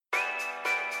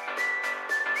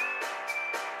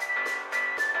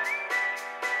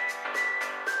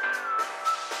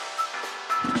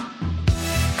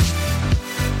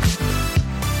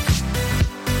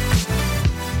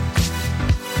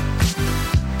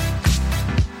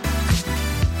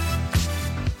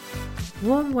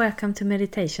Warm welcome to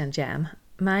Meditation Jam.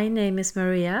 My name is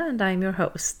Maria and I'm your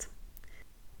host.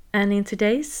 And in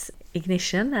today's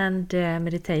ignition and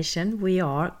meditation, we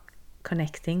are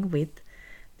connecting with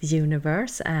the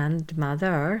universe and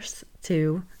Mother Earth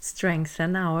to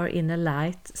strengthen our inner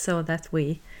light so that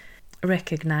we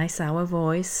recognize our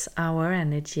voice, our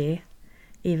energy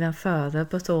even further,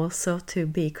 but also to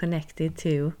be connected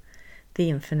to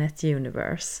the infinite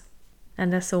universe.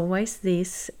 And as always,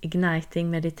 these igniting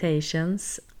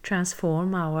meditations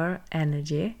transform our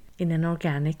energy in an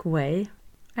organic way,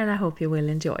 and I hope you will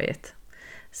enjoy it.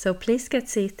 So please get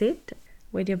seated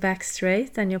with your back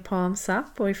straight and your palms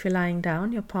up, or if you're lying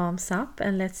down, your palms up,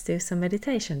 and let's do some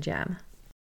meditation jam.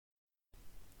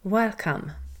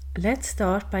 Welcome. Let's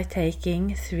start by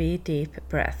taking 3 deep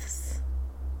breaths.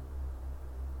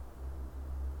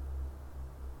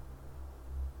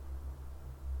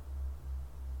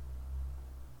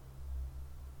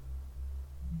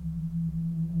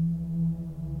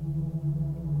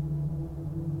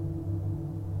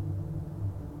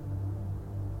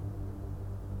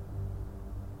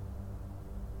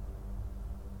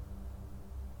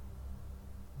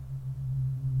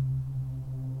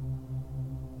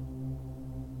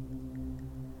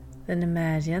 Then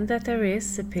imagine that there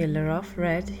is a pillar of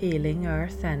red healing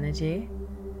earth energy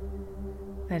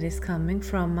that is coming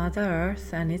from Mother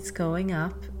Earth, and it's going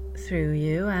up through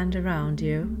you and around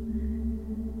you,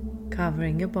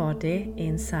 covering your body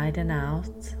inside and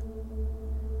out,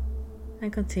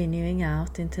 and continuing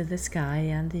out into the sky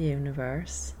and the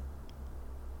universe.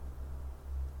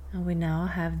 And we now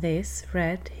have this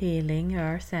red healing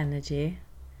earth energy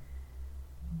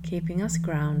keeping us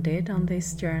grounded on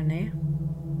this journey.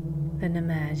 Then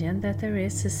imagine that there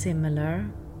is a similar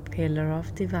pillar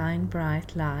of divine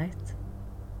bright light,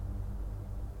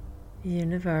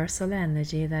 universal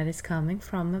energy that is coming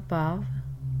from above,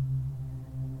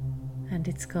 and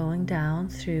it's going down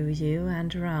through you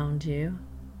and around you,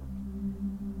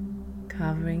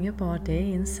 covering your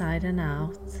body inside and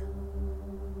out,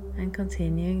 and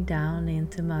continuing down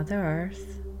into Mother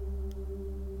Earth.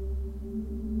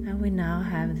 And we now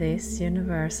have this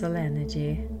universal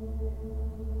energy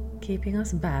keeping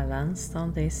us balanced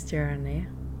on this journey.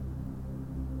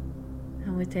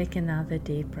 And we take another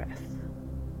deep breath.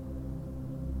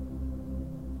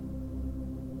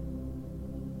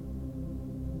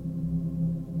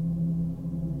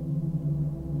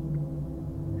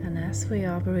 And as we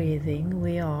are breathing,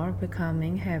 we are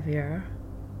becoming heavier.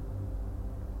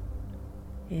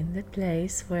 In the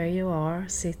place where you are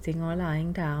sitting or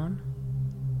lying down,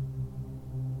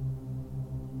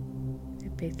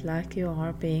 a bit like you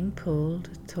are being pulled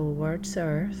towards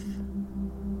earth,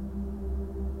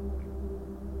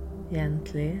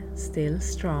 gently, still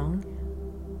strong,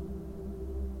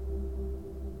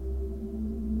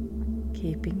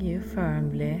 keeping you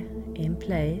firmly in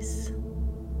place,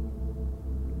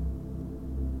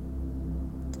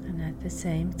 and at the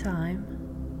same time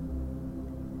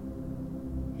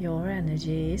your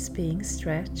energy is being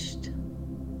stretched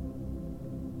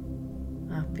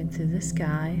up into the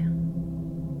sky,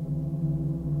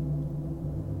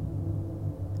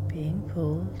 being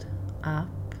pulled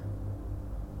up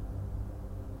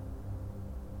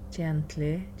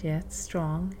gently yet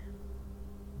strong.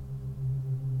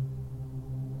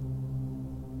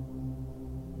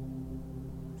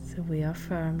 So we are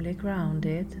firmly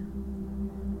grounded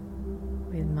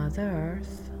with Mother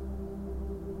Earth,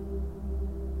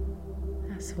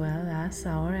 as well as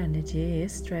our energy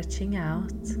is stretching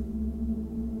out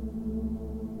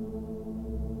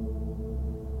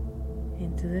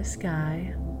into the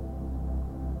sky,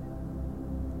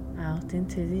 out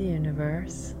into the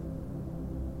universe.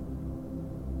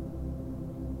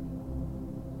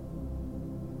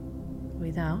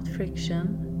 Without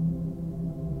friction,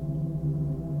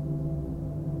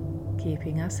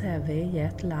 keeping us heavy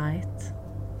yet light.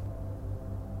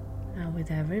 And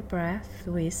with every breath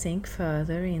we sink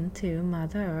further into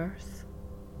Mother Earth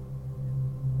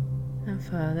and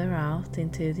further out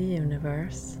into the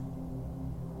universe.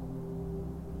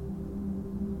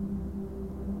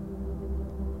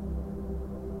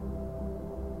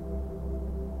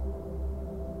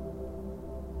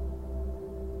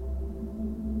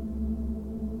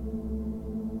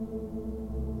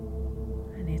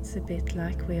 And it's a bit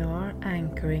like we are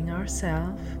anchoring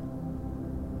ourselves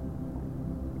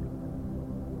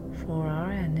for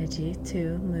our energy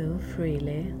to move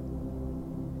freely,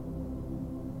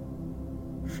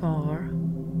 far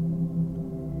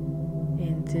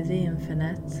into the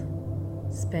infinite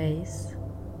space,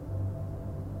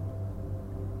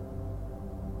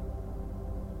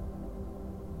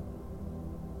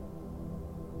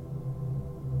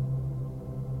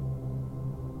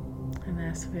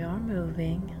 as we are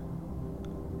moving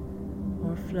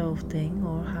or floating,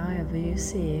 or however you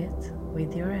see it,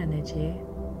 with your energy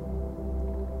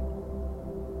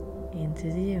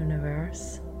into the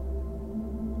universe,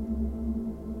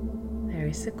 there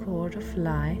is a cord of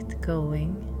light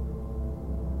going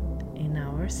in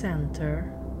our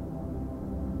center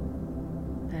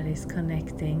that is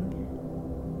connecting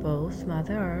both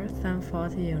Mother Earth and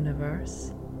Father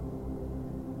Universe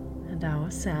and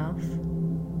ourself.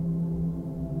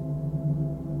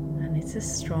 And it's a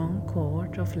strong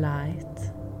cord of light,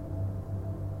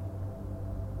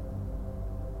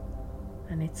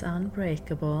 and it's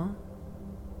unbreakable.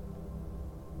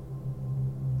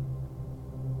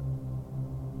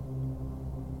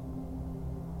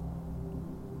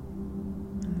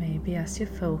 And maybe as you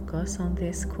focus on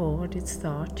this cord, it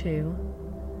starts to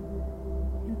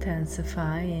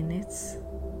intensify in its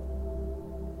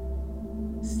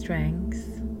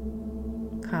strength,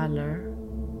 color,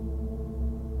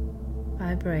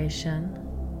 vibration,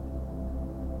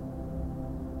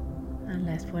 and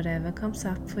let whatever comes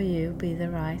up for you be the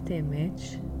right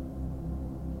image.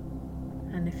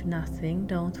 And if nothing,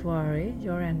 don't worry,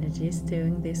 your energy is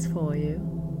doing this for you.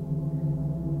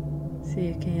 So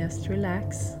you can just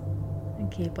relax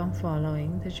and keep on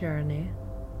following the journey.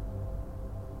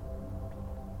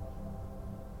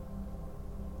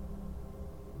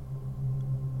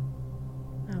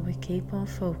 Now we keep on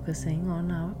focusing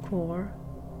on our core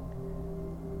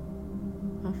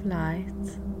of light.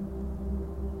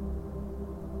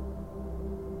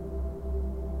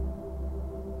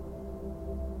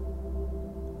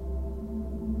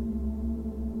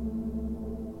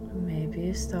 Maybe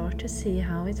you start to see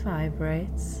how it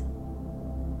vibrates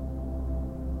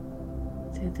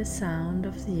to the sound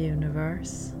of the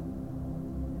universe,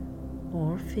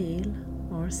 or feel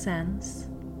or sense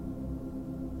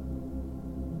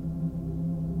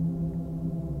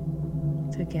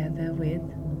together with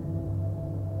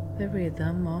the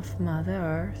rhythm of Mother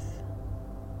Earth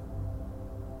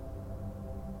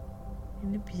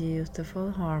in a beautiful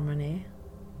harmony.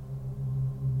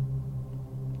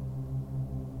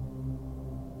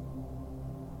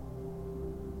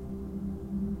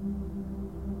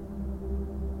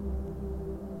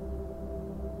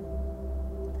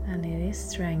 And it is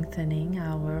strengthening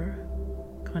our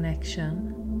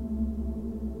connection,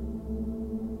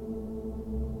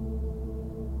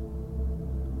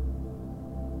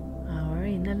 our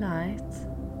inner light,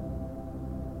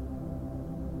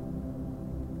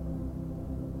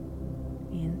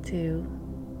 into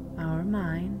our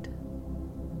mind,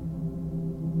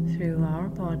 through our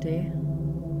body,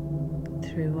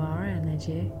 through our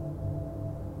energy.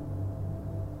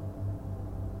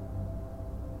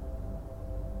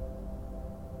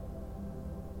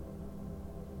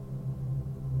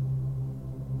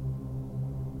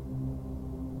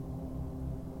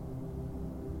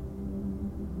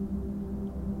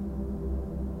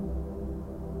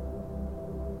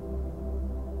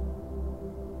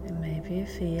 Maybe you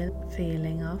feel a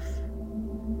feeling of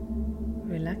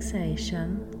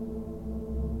relaxation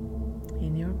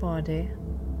in your body.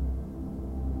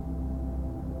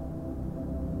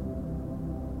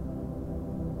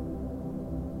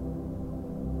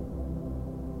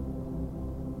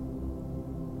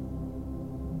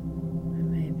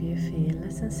 And maybe you feel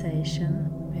a sensation,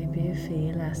 maybe you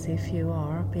feel as if you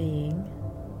are being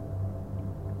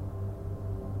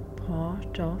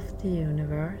part of the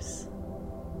universe.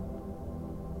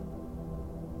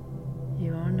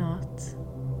 You are not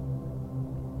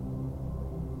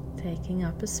taking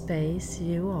up a space,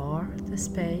 you are the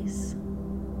space.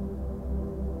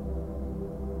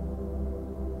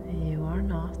 You are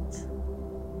not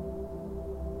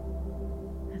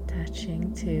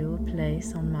attaching to a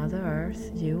place on Mother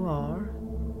Earth, you are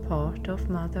part of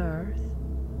Mother Earth.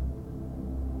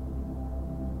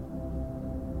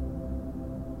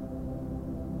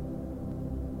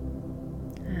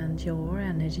 And your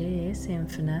energy is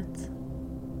infinite.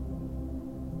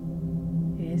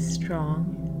 Is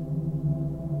strong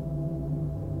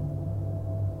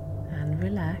and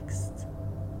relaxed.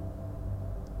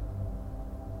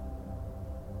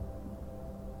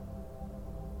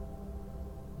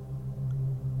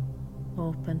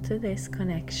 Open to this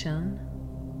connection.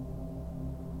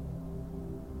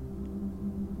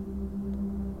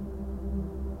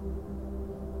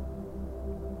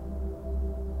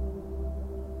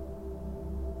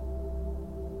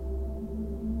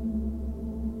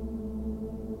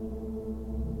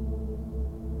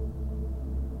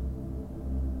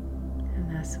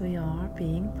 As we are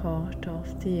being part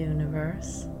of the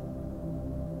universe,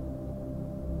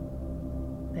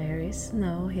 there is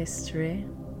no history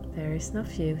There is no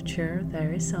future,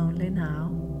 there is only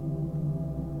now.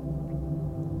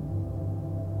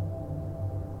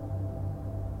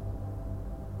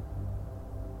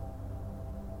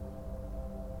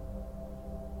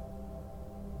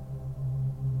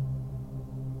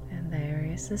 And there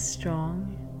is a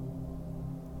strong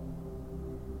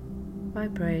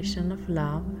vibration of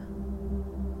love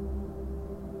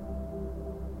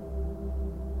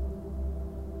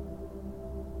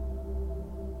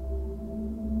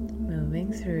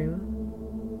moving through,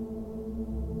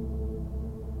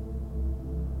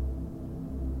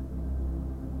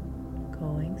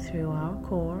 going through our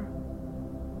core,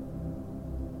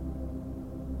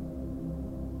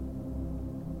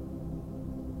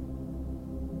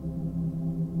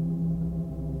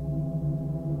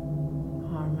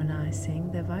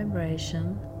 harmonizing the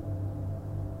vibration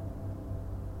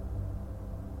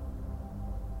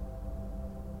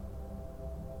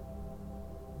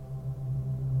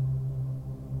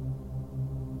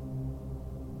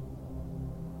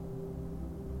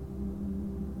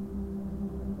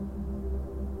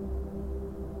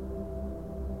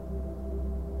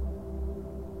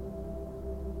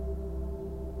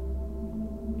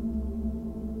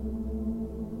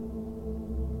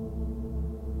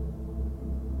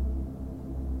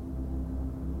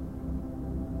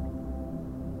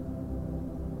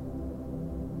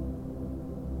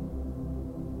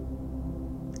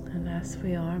as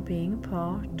we are being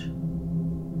part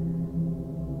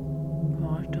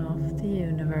of the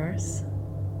universe.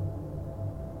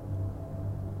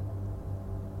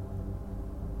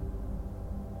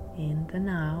 In the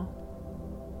now,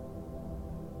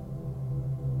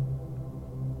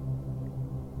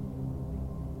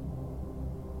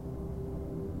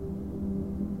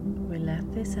 we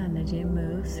let this energy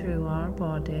move through our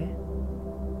body,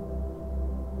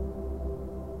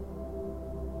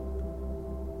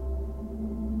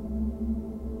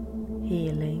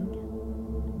 healing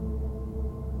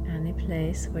any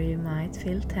place where you might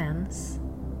feel tense,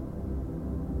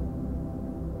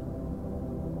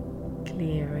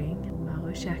 clearing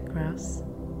our chakras,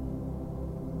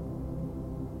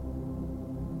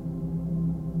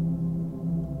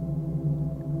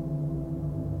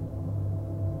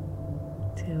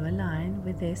 to align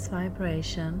with this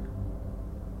vibration.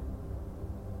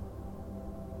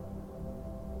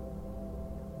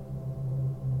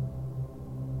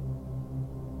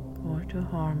 Or to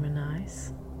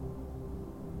harmonize,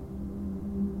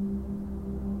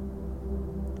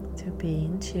 to be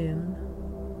in tune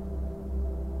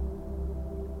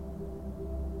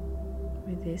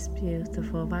with this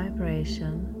beautiful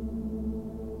vibration.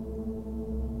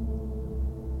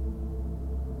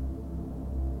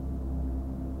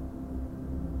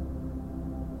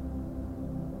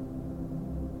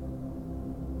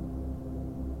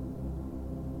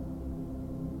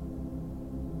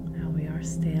 And we are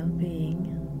still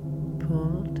being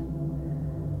pulled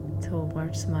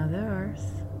towards Mother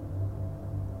Earth,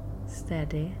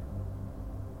 steady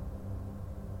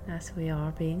as we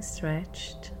are being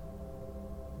stretched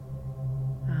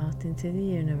out into the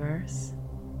universe,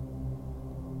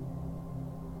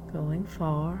 going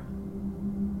far,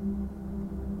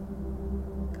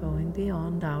 going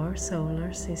beyond our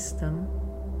solar system,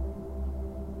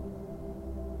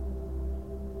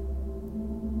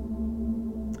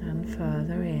 and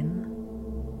further in,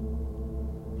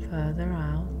 further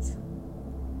out.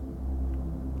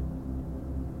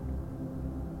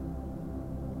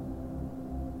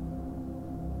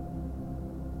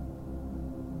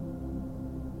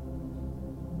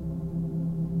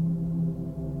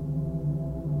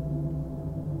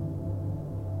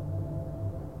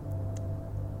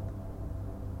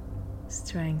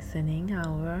 Strengthening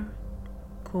our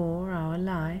core, our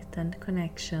light and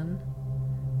connection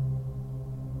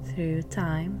through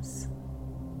times.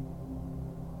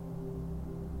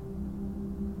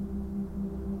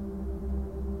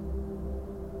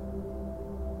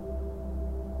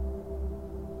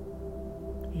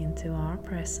 Into our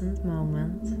present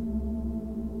moment,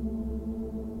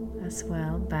 as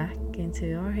well back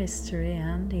into our history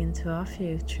and into our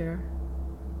future.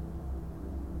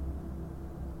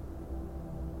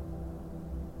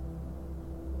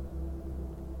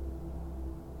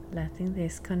 Letting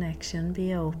this connection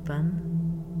be open,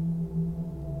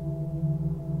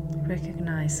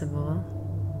 recognizable,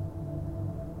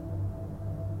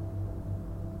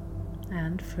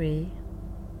 and free.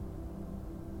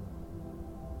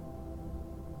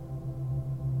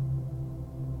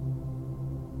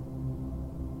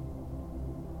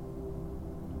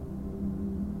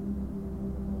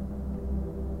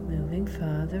 Moving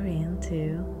further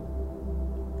into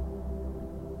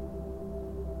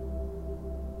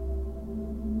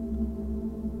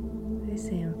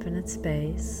infinite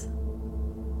space.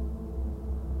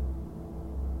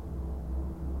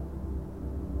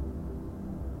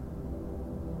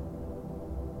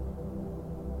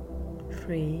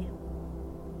 Free.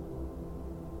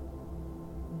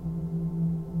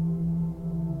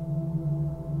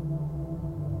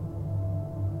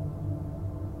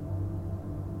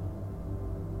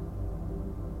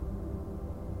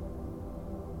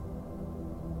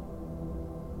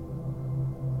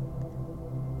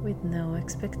 With no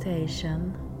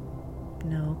expectation,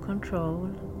 no control,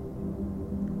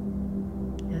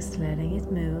 just letting it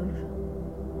move.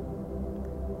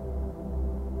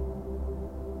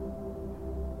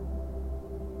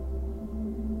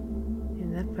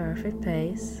 In the perfect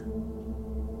pace.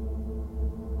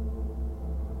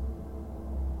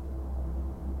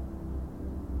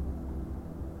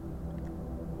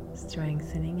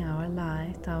 Strengthening our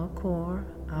light, our core,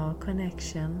 our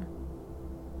connection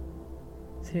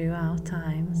throughout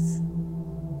times,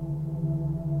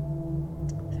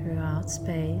 throughout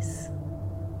space.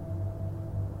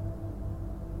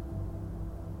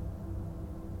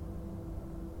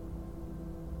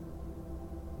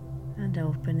 And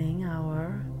opening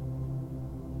our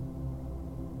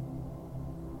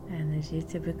energy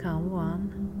to become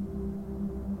one.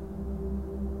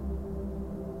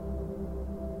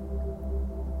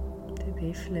 To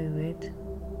be fluid.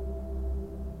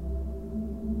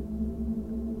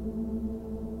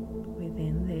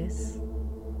 Within this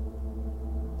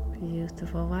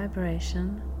beautiful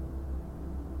vibration.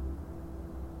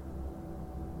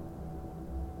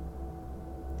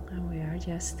 And we are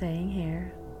just staying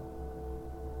here,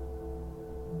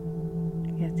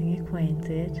 getting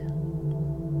acquainted,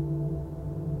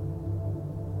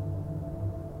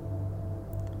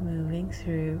 moving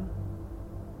through,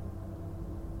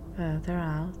 further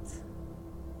out.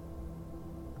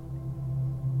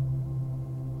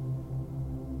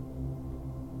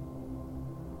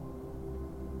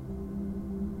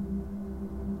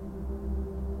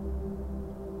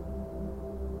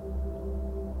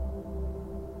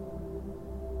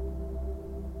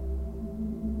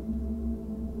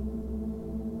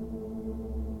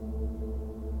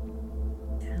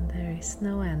 There is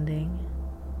no ending.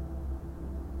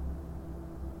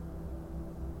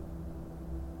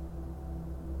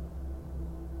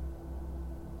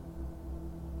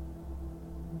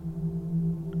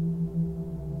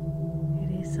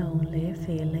 It is only a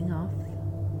feeling of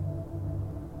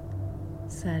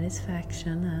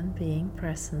satisfaction and being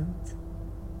present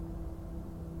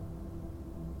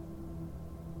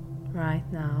right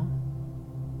now.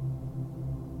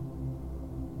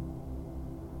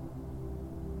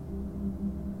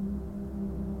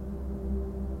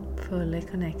 Fully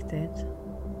connected.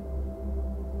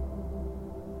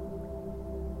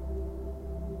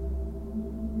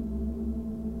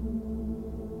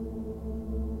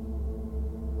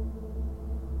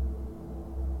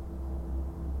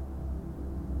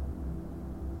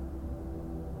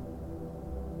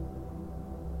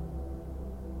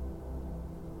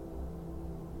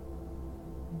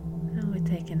 And we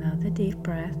take another deep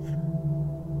breath.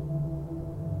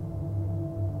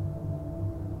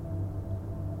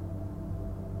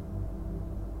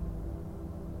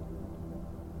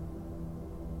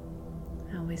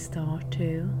 We start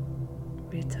to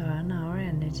return our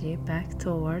energy back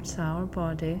towards our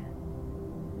body.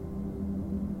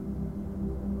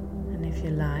 And if you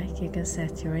like, you can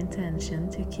set your intention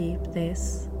to keep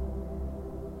this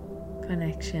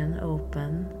connection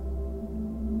open.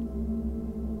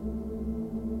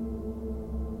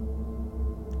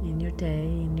 In your day,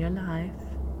 in your life.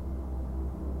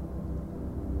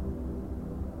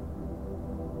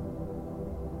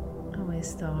 We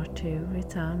start to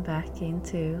return back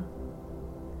into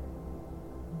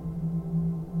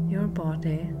your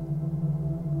body,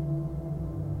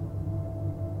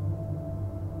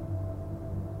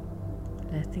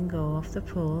 letting go of the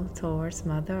pull towards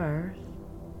Mother Earth.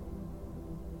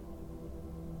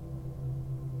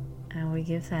 And we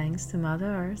give thanks to Mother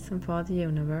Earth and Father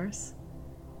Universe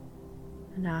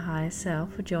and our higher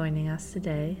self for joining us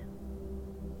today.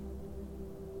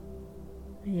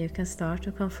 You can start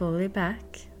to come fully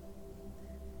back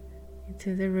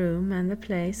into the room and the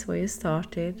place where you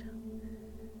started.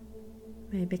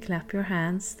 Maybe clap your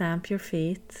hands, stamp your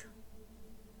feet.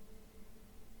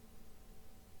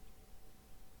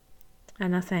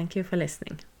 And I thank you for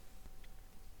listening.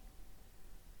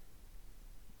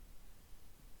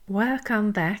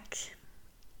 Welcome back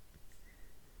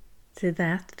to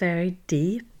that very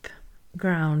deep,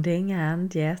 grounding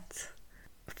and yet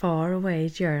far away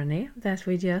journey that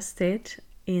we just did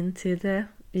into the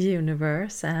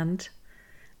universe and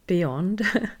beyond.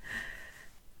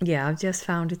 I just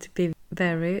found it to be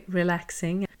very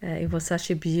relaxing. It was such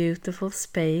a beautiful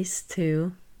space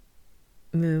to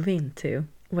move into,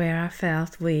 where I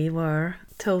felt we were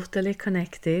totally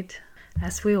connected,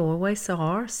 as we always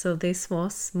are. So this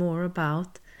was more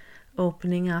about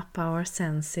opening up our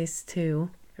senses to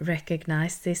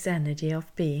recognize this energy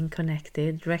of being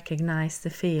connected, recognize the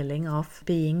feeling of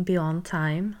being beyond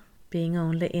time, being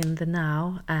only in the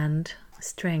now, and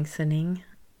strengthening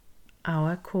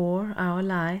our core, our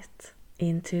light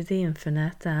into the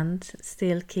infinite, and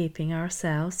still keeping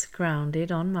ourselves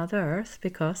grounded on Mother Earth,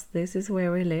 because this is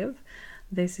where we live,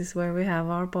 this is where we have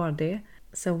our body.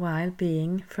 So while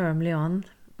being firmly on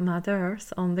Mother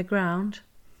Earth, on the ground,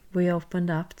 we opened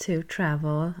up to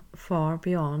travel far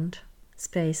beyond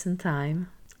space and time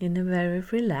in a very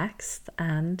relaxed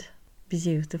and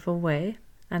beautiful way.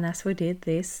 And as we did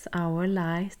this, our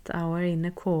light, our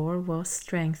inner core was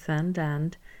strengthened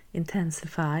and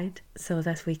intensified, so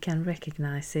that we can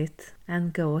recognize it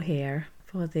and go here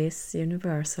for this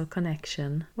universal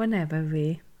connection whenever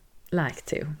we like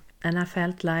to. And I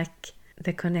felt like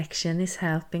the connection is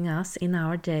helping us in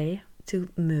our day to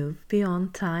move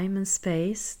beyond time and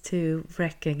space, to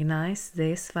recognize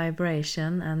this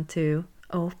vibration and to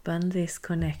open this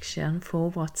connection for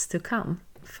what's to come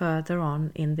further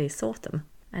on in this autumn.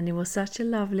 And it was such a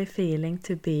lovely feeling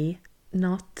to be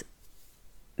not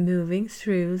moving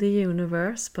through the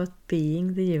universe, but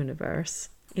being the universe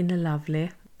in a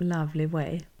lovely, lovely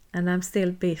way. And I'm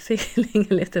still feeling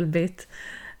a little bit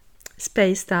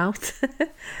spaced out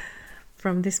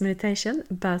from this meditation,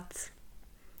 but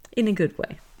in a good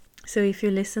way. So if you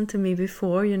listened to me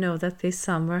before, you know that this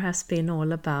summer has been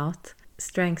all about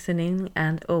strengthening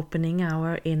and opening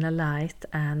our inner light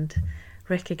and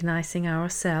recognizing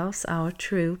ourselves, our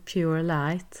true pure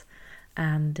light,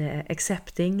 and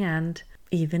accepting and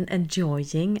even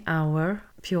enjoying our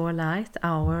pure light,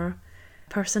 our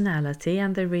personality,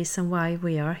 and the reason why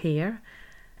we are here.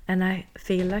 And I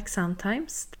feel like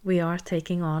sometimes we are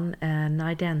taking on an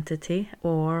identity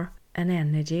or an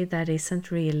energy that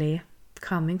isn't really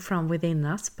coming from within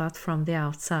us, but from the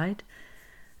outside.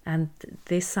 And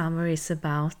this summer is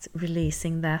about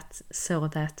releasing that, so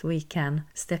that we can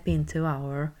step into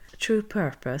our true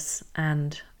purpose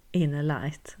and inner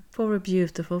light for a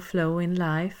beautiful flow in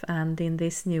life, and in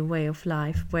this new way of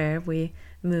life where we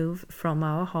move from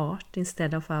our heart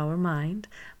instead of our mind,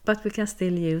 but we can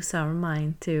still use our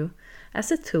mind too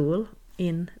as a tool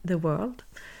in the world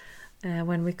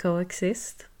when we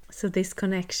coexist. So this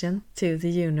connection to the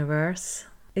universe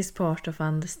is part of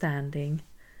understanding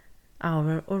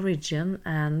our origin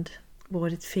and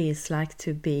what it feels like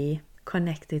to be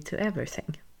connected to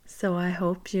everything. So I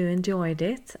hope you enjoyed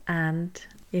it, and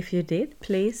if you did,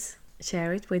 please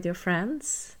share it with your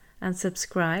friends and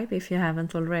subscribe if you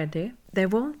haven't already. There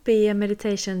won't be a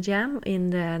meditation jam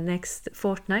in the next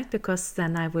fortnight, because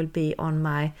then I will be on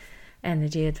my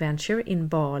energy adventure in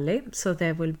Bali. So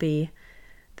there will be,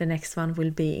 the next one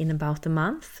will be in about a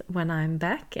month when I'm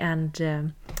back,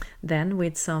 and then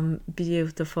with some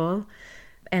beautiful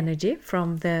energy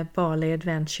from the Bali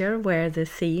adventure, where the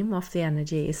theme of the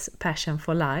energy is passion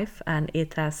for life, and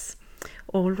it has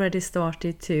already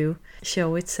started to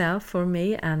show itself for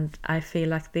me. And I feel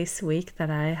like this week that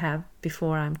I have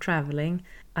before I'm traveling,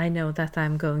 I know that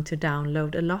I'm going to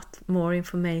download a lot more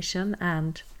information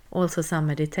and also some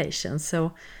meditation.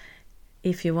 So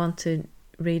if you want to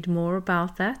read more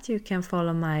about that, you can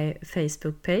follow my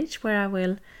Facebook page, where I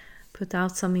will put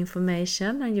out some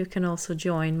information, and you can also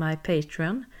join my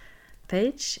Patreon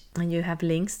page, and you have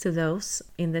links to those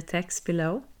in the text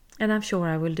below. And I'm sure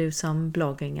I will do some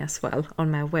blogging as well on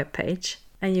my webpage.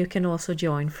 And you can also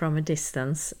join from a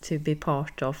distance to be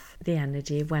part of the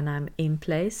energy when I'm in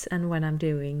place and when I'm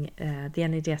doing the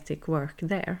energetic work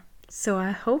there. So I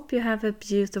hope you have a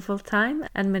beautiful time,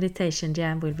 and Meditation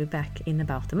Jam will be back in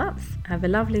about a month. Have a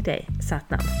lovely day. Sat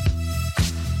Nam.